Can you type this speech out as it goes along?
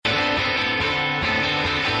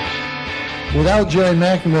Without Jerry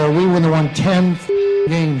McNamara, we would have won 10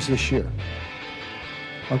 games this year.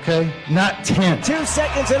 Okay? Not 10. 2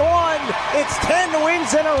 seconds and 1. It's 10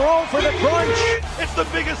 wins in a row for the Crunch. It's the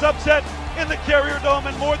biggest upset in the Carrier Dome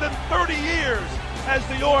in more than 30 years as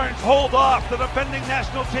the Orange hold off the defending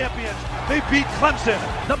national champions. They beat Clemson.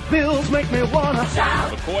 The Bills make me wanna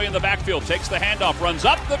shout. McCoy in the backfield takes the handoff, runs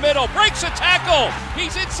up the middle, breaks a tackle.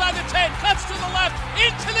 He's inside the 10, cuts to the left,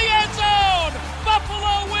 into the end zone.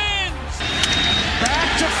 Buffalo wins.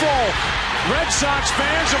 Back to Folk. Red Sox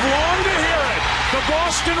fans have longed to hear it. The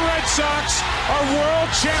Boston Red Sox are world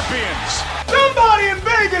champions. Somebody in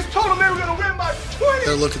Vegas told them they were going to win by 20.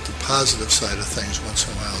 Gotta look at the positive side of things once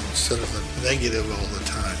in a while instead of the negative all the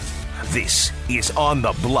time. This is On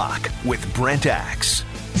the Block with Brent Axe.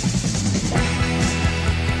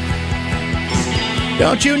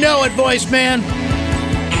 Don't you know it, voice man?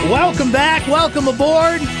 Welcome back. Welcome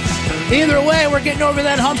aboard. Either way, we're getting over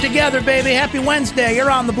that hump together, baby. Happy Wednesday.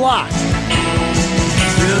 You're on the block.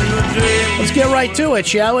 Let's get right to it,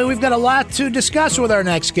 shall we? We've got a lot to discuss with our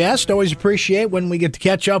next guest. Always appreciate when we get to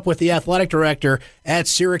catch up with the athletic director at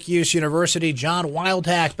Syracuse University, John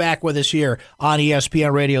Wildhack, back with us here on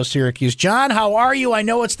ESPN Radio Syracuse. John, how are you? I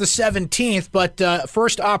know it's the 17th, but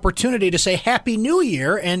first opportunity to say Happy New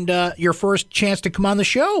Year and your first chance to come on the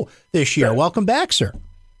show this year. Welcome back, sir.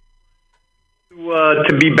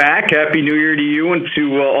 To be back. Happy New Year to you and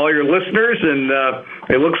to all your listeners. And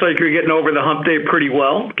it looks like you're getting over the hump day pretty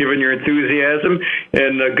well, given your enthusiasm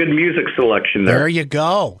and good music selection there. There you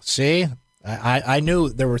go. See? I knew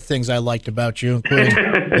there were things I liked about you, including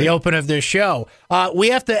the open of this show. We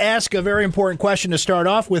have to ask a very important question to start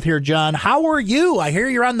off with here, John. How are you? I hear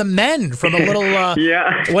you're on the mend from a little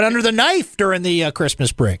went under the knife during the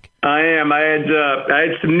Christmas break. I am. I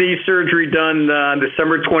had some knee surgery done on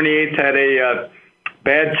December 28th. Had a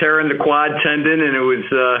bad tear in the quad tendon, and it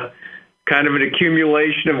was kind of an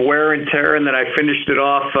accumulation of wear and tear. And then I finished it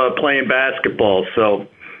off playing basketball. So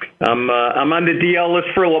I'm on the DL list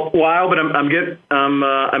for a while, but I'm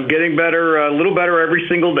getting better, a little better every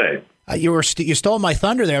single day. You stole my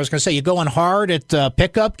thunder there. I was going to say, you going hard at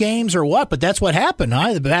pickup games or what? But that's what happened,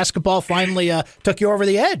 huh? The basketball finally took you over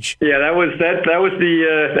the edge. Yeah, that was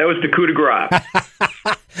the coup de grace.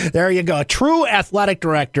 There you go. A true athletic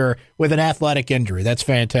director with an athletic injury. That's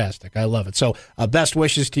fantastic. I love it. So best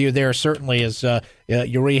wishes to you there, certainly, as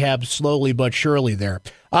you rehab slowly but surely there.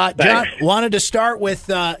 John, wanted to start with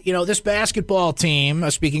this basketball team,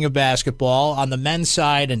 speaking of basketball, on the men's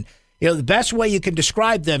side, and the best way you can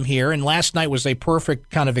describe them here, and last night was a perfect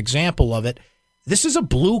kind of example of it, this is a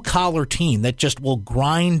blue-collar team that just will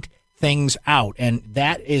grind things out, and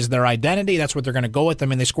that is their identity. That's what they're going to go with. I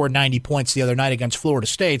mean, they scored 90 points the other night against Florida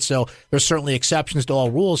State, so there's certainly exceptions to all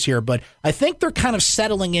rules here, but I think they're kind of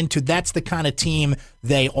settling into that's the kind of team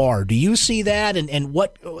they are. Do you see that, and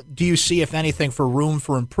what do you see, if anything, for room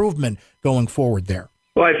for improvement going forward there?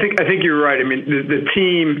 Well, I think you're right. I mean, the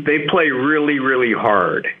team, they play really, really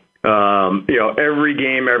hard. Every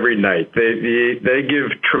game, every night. They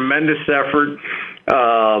give tremendous effort.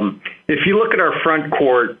 If you look at our front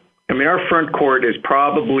court, I mean, our front court is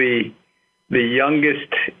probably the youngest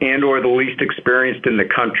and or the least experienced in the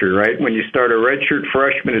country, right? When you start a redshirt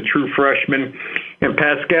freshman, a true freshman, and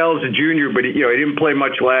Pascal's a junior, but he didn't play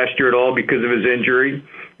much last year at all because of his injury.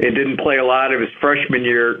 He didn't play a lot of his freshman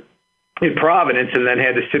year in Providence and then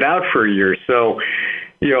had to sit out for a year. So,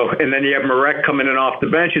 and then you have Marek coming in off the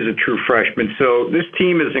bench as a true freshman. So this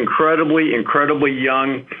team is incredibly, incredibly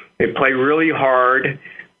young. They play really hard.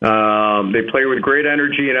 They play with great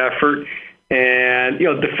energy and effort. And,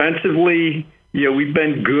 defensively, we've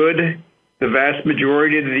been good the vast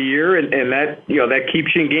majority of the year, and that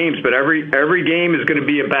keeps you in games. But every game is going to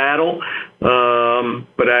be a battle.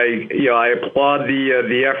 But I applaud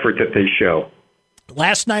the effort that they show.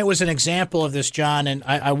 Last night was an example of this, John, and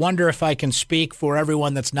I wonder if I can speak for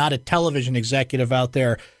everyone that's not a television executive out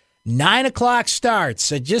there. 9 o'clock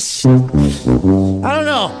starts. I don't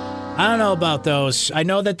know. I don't know about those. I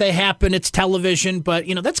know that they happen. It's television, but,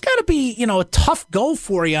 that's got to be, a tough go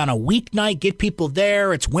for you on a weeknight. Get people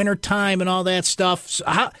there. It's wintertime and all that stuff. So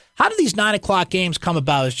how do these 9 o'clock games come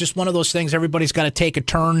about? It's just one of those things everybody's got to take a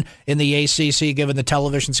turn in the ACC, given the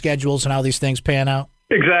television schedules and how these things pan out?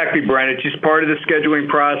 Exactly, Brent. It's just part of the scheduling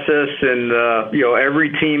process, and every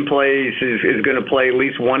team is going to play at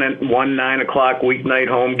least one 9 o'clock weeknight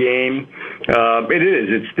home game. It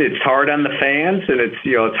is. It's hard on the fans, and it's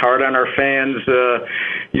hard on our fans.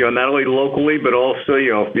 Not only locally, but also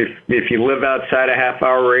if you live outside a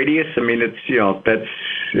half-hour radius. I mean, you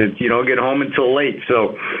don't get home until late.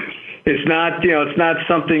 So it's not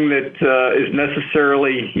something that is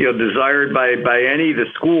necessarily desired by any of the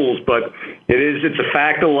schools, but it's a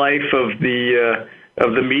fact of life of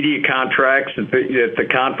the media contracts that the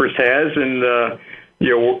conference has, and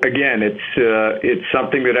again, it's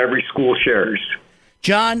something that every school shares.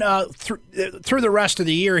 John, through the rest of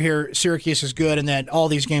the year here, Syracuse is good in that all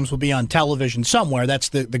these games will be on television somewhere. That's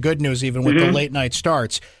the good news, even with the late night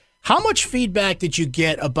starts. How much feedback did you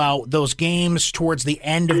get about those games towards the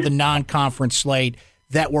end of the non-conference slate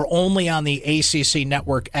that were only on the ACC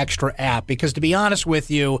Network Extra app? Because to be honest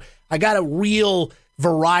with you, I got a real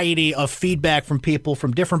variety of feedback from people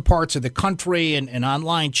from different parts of the country and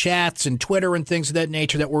online chats and Twitter and things of that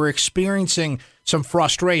nature that were experiencing some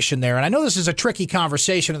frustration there. And I know this is a tricky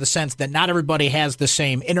conversation in the sense that not everybody has the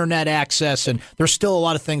same internet access, and there's still a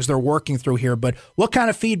lot of things they're working through here. But what kind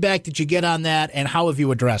of feedback did you get on that, and how have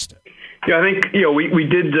you addressed it? Yeah, I think we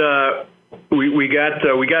did. We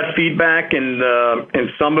got feedback, and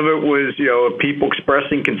some of it was people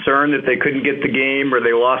expressing concern that they couldn't get the game or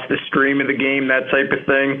they lost the stream of the game, that type of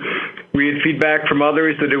thing. We had feedback from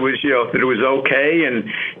others that it was okay, and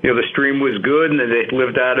the stream was good, and that they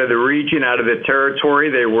lived out of the region, out of the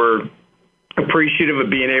territory. They were appreciative of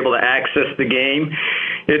being able to access the game.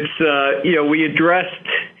 It's we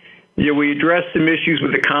addressed some issues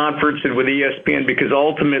with the conference and with ESPN because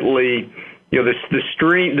ultimately, the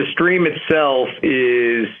stream itself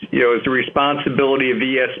is the responsibility of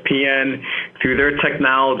ESPN through their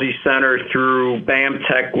technology center, through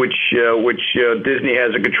BAMTech, which Disney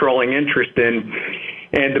has a controlling interest in,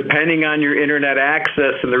 and depending on your internet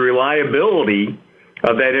access and the reliability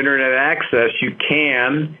of that internet access, you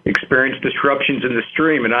can experience disruptions in the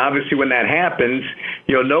stream, and obviously when that happens,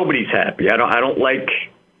 nobody's happy. I don't like.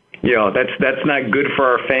 That's not good for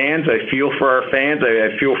our fans. I feel for our fans.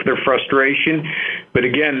 I feel for their frustration. But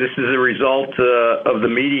again, this is a result of the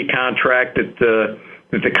media contract that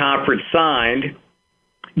the conference signed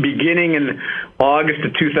beginning in August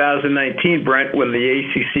of 2019, Brent, when the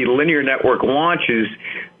ACC linear network launches.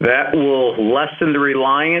 That will lessen the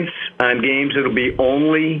reliance on games that will be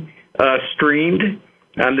only streamed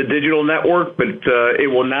on the digital network, but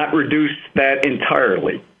it will not reduce that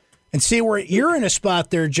entirely. And see, where you're in a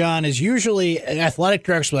spot there, John, is usually athletic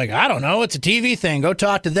directors are like, I don't know, it's a TV thing. Go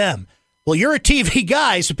talk to them. Well, you're a TV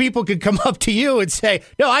guy, so people could come up to you and say,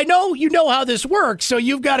 no, I know you know how this works, so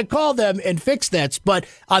you've got to call them and fix that. But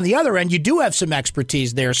on the other end, you do have some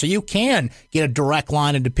expertise there, so you can get a direct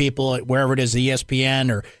line into people, wherever it is, the ESPN,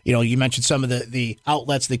 or you mentioned some of the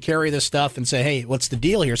outlets that carry this stuff and say, hey, what's the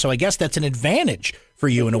deal here? So I guess that's an advantage for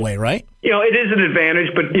you in a way, right? It is an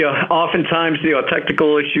advantage, but oftentimes a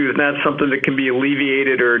technical issue is not something that can be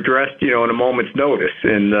alleviated or addressed in a moment's notice.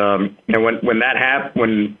 And when that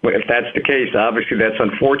happens, if that's the case, obviously that's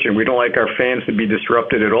unfortunate. We don't like our fans to be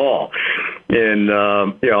disrupted at all. And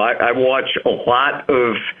I watch a lot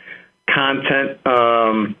of content.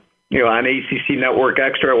 On ACC Network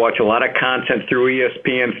Extra, I watch a lot of content through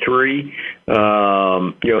ESPN3.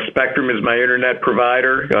 Spectrum is my internet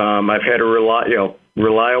provider. I've had a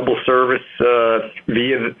reliable service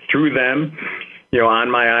through them, on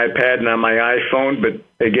my iPad and on my iPhone.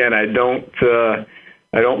 But again, I don't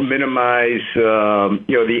minimize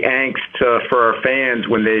the angst for our fans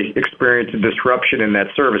when they experience a disruption in that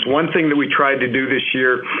service. One thing that we tried to do this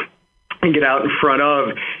year and get out in front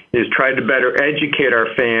of is try to better educate our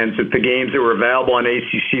fans at the games that were available on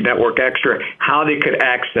ACC Network Extra, how they could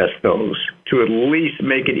access those, to at least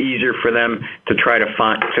make it easier for them to try to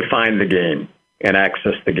find the game and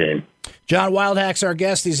access the game. John Wildhack's our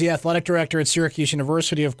guest. He's the athletic director at Syracuse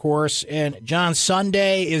University, of course. And, John,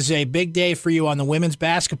 Sunday is a big day for you on the women's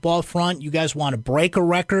basketball front. You guys want to break a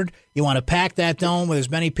record. You want to pack that dome with as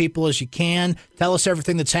many people as you can. Tell us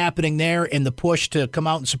everything that's happening there in the push to come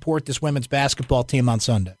out and support this women's basketball team on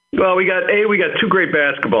Sunday. Well, we got two great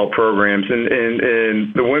basketball programs,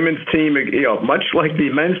 and the women's team, much like the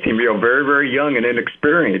men's team, very, very young and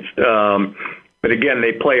inexperienced. But again,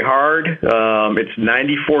 they play hard. It's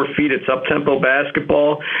 94 feet. It's up-tempo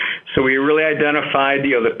basketball. So we really identified,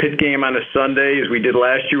 the pit game on a Sunday, as we did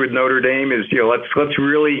last year with Notre Dame, is, let's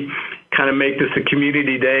really kind of make this a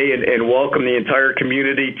community day and welcome the entire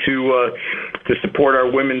community to support our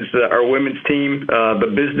women's team.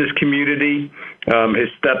 The business community has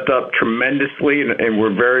stepped up tremendously, and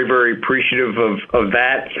we're very, very appreciative of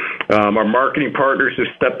that. Our marketing partners have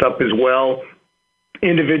stepped up as well.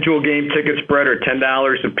 Individual game tickets, Brett, are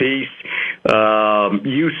 $10 a piece.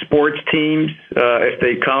 Youth sports teams, if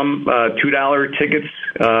they come, $2 tickets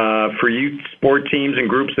for youth sport teams in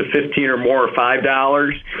groups of 15 or more, are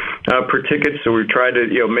 $5 per ticket. So we've tried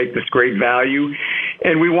to make this great value,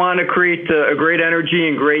 and we want to create a great energy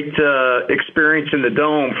and great experience in the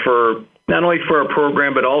Dome for not only for our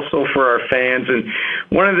program but also for our fans. And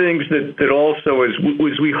one of the things that also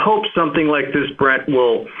is we hope something like this, Brent,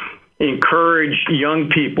 will encourage young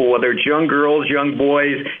people, whether it's young girls, young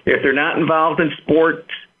boys, if they're not involved in sports,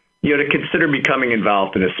 to consider becoming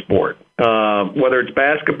involved in a sport, whether it's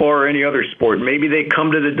basketball or any other sport. Maybe they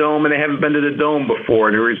come to the Dome and they haven't been to the Dome before,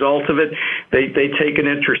 and the result of it, they take an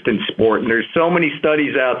interest in sport. And there's so many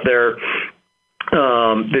studies out there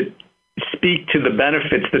that speak to the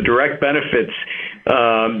benefits, the direct benefits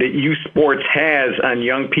that youth sports has on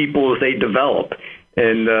young people as they develop,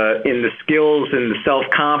 and in the skills and the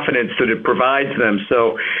self-confidence that it provides them.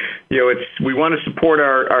 So, we want to support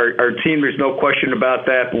our team. There's no question about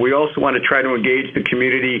that. But we also want to try to engage the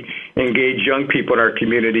community, engage young people in our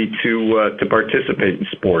community to participate in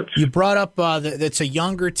sports. You brought up that it's a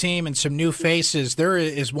younger team and some new faces. There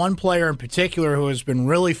is one player in particular who has been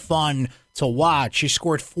really fun to watch. She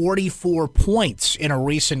scored 44 points in a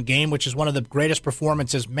recent game, which is one of the greatest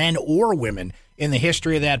performances, men or women, in the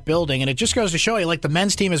history of that building. And it just goes to show you, like the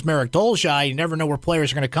men's team is Merrick Dolezaj. You never know where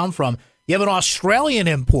players are going to come from. You have an Australian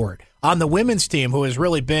import on the women's team who has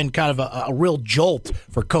really been kind of a real jolt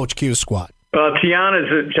for Coach Q's squad.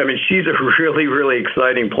 Tiana's, she's a really, really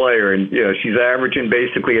exciting player, and she's averaging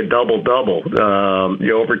basically a double-double,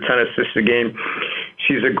 over 10 assists a game.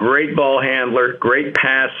 She's a great ball handler, great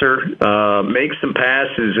passer, makes some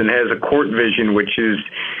passes, and has a court vision, which is,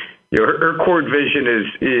 her court vision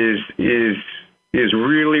is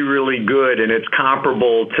really, really good, and it's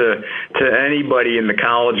comparable to anybody in the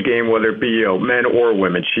college game, whether it be men or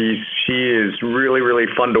women. She is really, really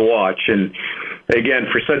fun to watch, and again,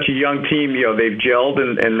 for such a young team, they've gelled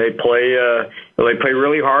and they play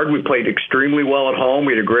really hard. We played extremely well at home.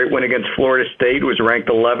 We had a great win against Florida State, who was ranked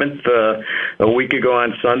 11th a week ago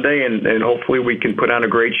on Sunday, and hopefully we can put on a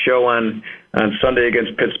great show on Sunday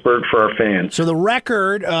against Pittsburgh for our fans. So the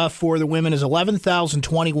record for the women is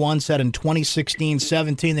 11,021, set in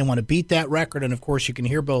 2016-17. They want to beat that record, and of course you can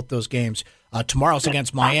hear both those games. Tomorrow's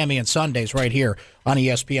against Miami and Sunday's right here on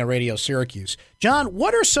ESPN Radio Syracuse. John,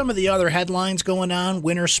 what are some of the other headlines going on,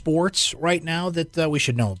 winter sports, right now that we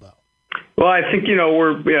should know about? Well, I think,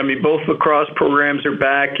 both lacrosse programs are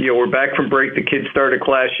back. We're back from break. The kids started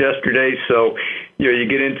class yesterday, so, you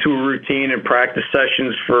get into a routine and practice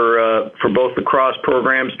sessions for both lacrosse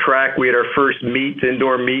programs. Track, we had our first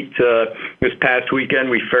indoor meet this past weekend.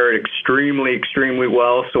 We fared extremely, extremely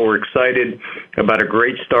well, so we're excited about a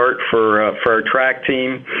great start for our track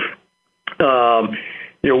team.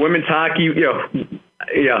 Women's hockey,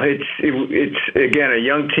 it's again a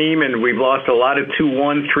young team, and we've lost a lot of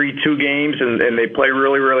 2-1, 3-2 games, and they play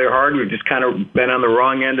really, really hard. We've just kind of been on the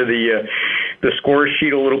wrong end of the score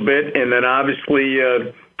sheet a little bit, and then obviously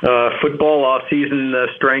football off-season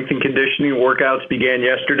strength and conditioning workouts began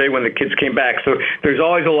yesterday when the kids came back. So there's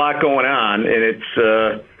always a lot going on, and it's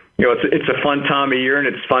a fun time of year, and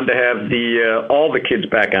it's fun to have all the kids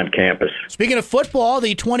back on campus. Speaking of football,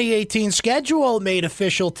 the 2018 schedule made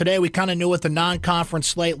official today. We kind of knew what the non-conference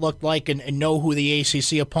slate looked like and know who the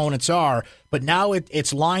ACC opponents are, but now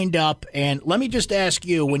it's lined up. And let me just ask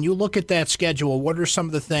you, when you look at that schedule, what are some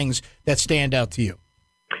of the things that stand out to you?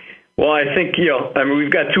 Well, I think,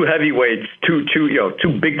 we've got two heavyweights, two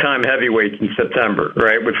big-time heavyweights in September,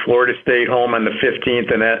 right, with Florida State home on the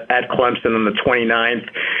 15th and at Clemson on the 29th.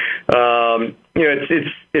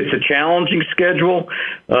 It's a challenging schedule.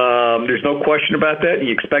 There's no question about that.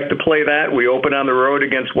 You expect to play that. We open on the road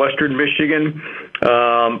against Western Michigan.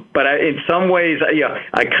 But in some ways,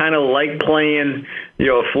 I kind of like playing,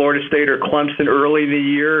 Florida State or Clemson early in the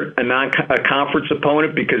year, a conference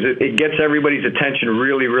opponent, because it gets everybody's attention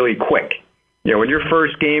really, really quick. When your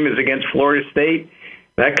first game is against Florida State,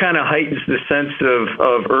 that kind of heightens the sense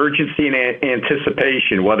of urgency and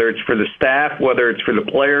anticipation, whether it's for the staff, whether it's for the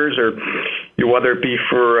players, or whether it be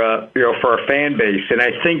for our fan base. And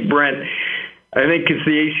I think, Brent, as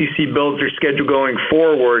the ACC builds their schedule going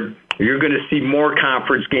forward, you're going to see more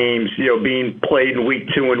conference games, being played in week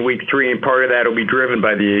 2 and week 3, and part of that will be driven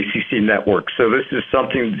by the ACC network. So this is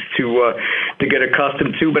something to get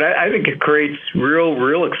accustomed to, but I think it creates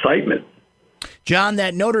real excitement. John,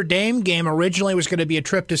 that Notre Dame game originally was going to be a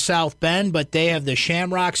trip to South Bend, but they have the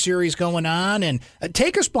Shamrock Series going on. And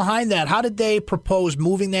take us behind that. How did they propose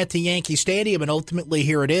moving that to Yankee Stadium? And ultimately,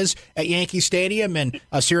 here it is at Yankee Stadium. And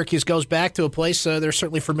Syracuse goes back to a place they're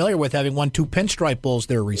certainly familiar with, having won 2 Pinstripe Bowls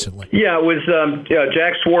there recently. Yeah, it was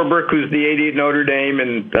Jack Swarbrick, who's the AD at Notre Dame,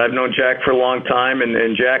 and I've known Jack for a long time.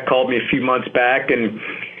 And Jack called me a few months back and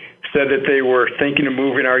said that they were thinking of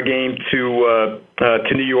moving our game to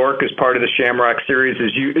New York as part of the Shamrock Series,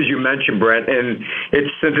 as you mentioned, Brent. And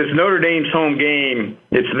since it's Notre Dame's home game,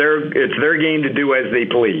 it's their game to do as they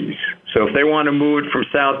please. So if they want to move it from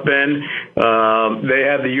South Bend, they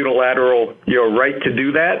have the unilateral right to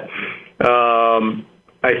do that.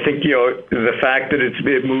 I think the fact that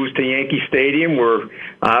it moves to Yankee Stadium, where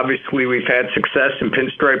obviously we've had success in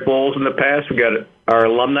Pinstripe Bowls in the past. We got our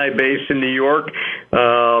alumni base in New York.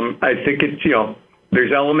 I think it's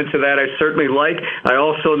there's elements of that I certainly like. I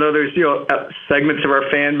also know there's segments of our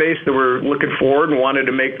fan base that were looking forward and wanted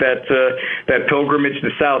to make that pilgrimage to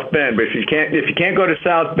South Bend. But if you can't go to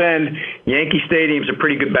South Bend, Yankee Stadium's a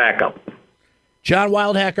pretty good backup. John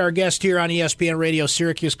Wildhack, our guest here on ESPN Radio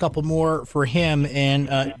Syracuse. Couple more for him.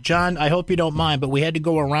 And, John, I hope you don't mind, but we had to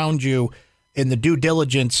go around you in the due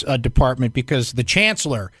diligence department because the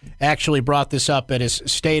chancellor actually brought this up at his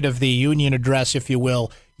State of the Union address, if you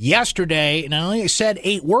will, yesterday. Not only said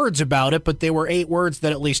 8 words about it, but they were 8 words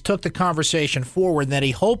that at least took the conversation forward, that he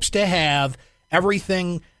hopes to have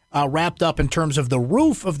everything wrapped up in terms of the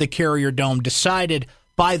roof of the Carrier Dome decided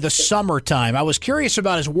by the summertime. I was curious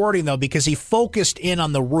about his wording, though, because he focused in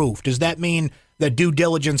on the roof. Does that mean that due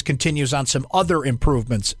diligence continues on some other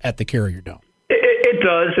improvements at the Carrier Dome? It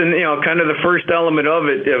does, and kind of the first element of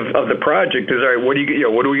it of the project is, all right, what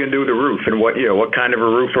are we going to do with the roof, and what kind of a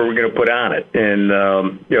roof are we going to put on it, and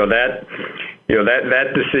that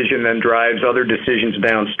decision then drives other decisions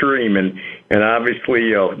downstream, and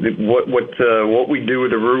obviously what we do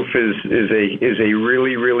with the roof is a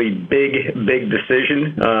really, really big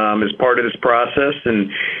decision as part of this process, and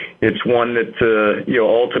it's one that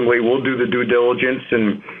ultimately we'll do the due diligence,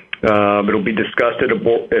 and it'll be discussed at the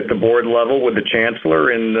board level with the chancellor.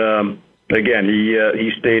 And again,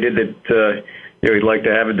 he stated that he'd like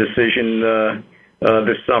to have a decision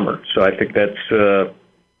this summer. So I think it's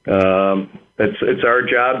our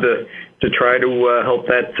job to try to help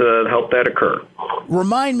that occur.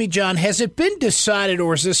 Remind me, John, has it been decided,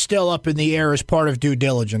 or is this still up in the air as part of due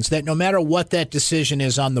diligence, that no matter what that decision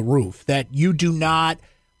is on the roof, that you do not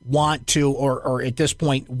want to, or at this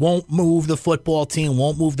point won't move the football team,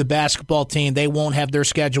 won't move the basketball team, they won't have their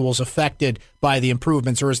schedules affected by the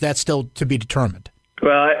improvements, or is that still to be determined?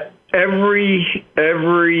 Well, every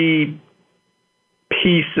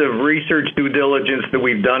piece of research due diligence that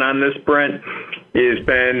we've done on this, Brent, has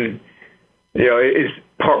been, is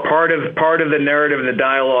part of the narrative and the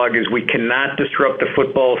dialogue is we cannot disrupt the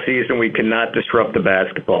football season, we cannot disrupt the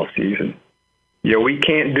basketball season. We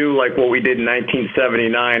can't do like what we did in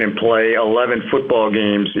 1979 and play 11 football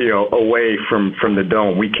games, away from the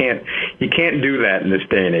dome. You can't do that in this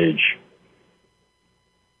day and age.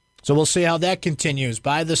 So we'll see how that continues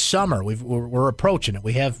by the summer. We're approaching it.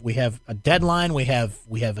 We have a deadline. We have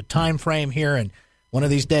a time frame here, and one of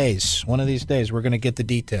these days, we're going to get the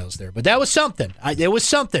details there. But that was something. It was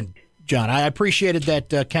something, John. I appreciated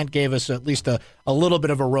that Kent gave us at least a little bit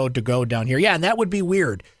of a road to go down here. Yeah, and that would be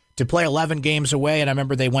weird to play 11 games away. And I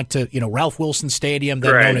remember they went to Ralph Wilson Stadium,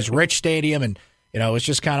 then known as Rich Stadium, and it's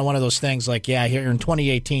just kind of one of those things like, yeah, here in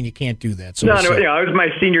 2018 you can't do that. So it was my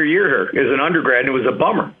senior year here as an undergrad, and it was a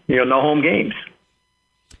bummer. No home games.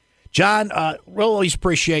 John, we'll always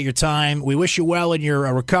appreciate your time. We wish you well in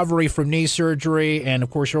your recovery from knee surgery, and, of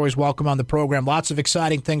course, you're always welcome on the program. Lots of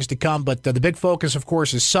exciting things to come, but the big focus, of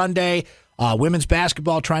course, is Sunday. Women's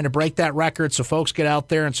basketball trying to break that record, so folks get out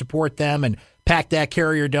there and support them and pack that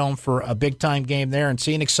Carrier Dome for a big-time game there and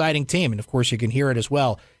see an exciting team. And, of course, you can hear it as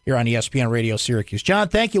well here on ESPN Radio Syracuse. John,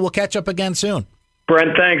 thank you. We'll catch up again soon.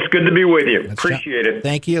 Brent, thanks. Good to be with you. Appreciate it.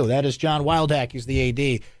 Thank you. That is John Wildhack. He's the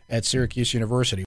AD at Syracuse University.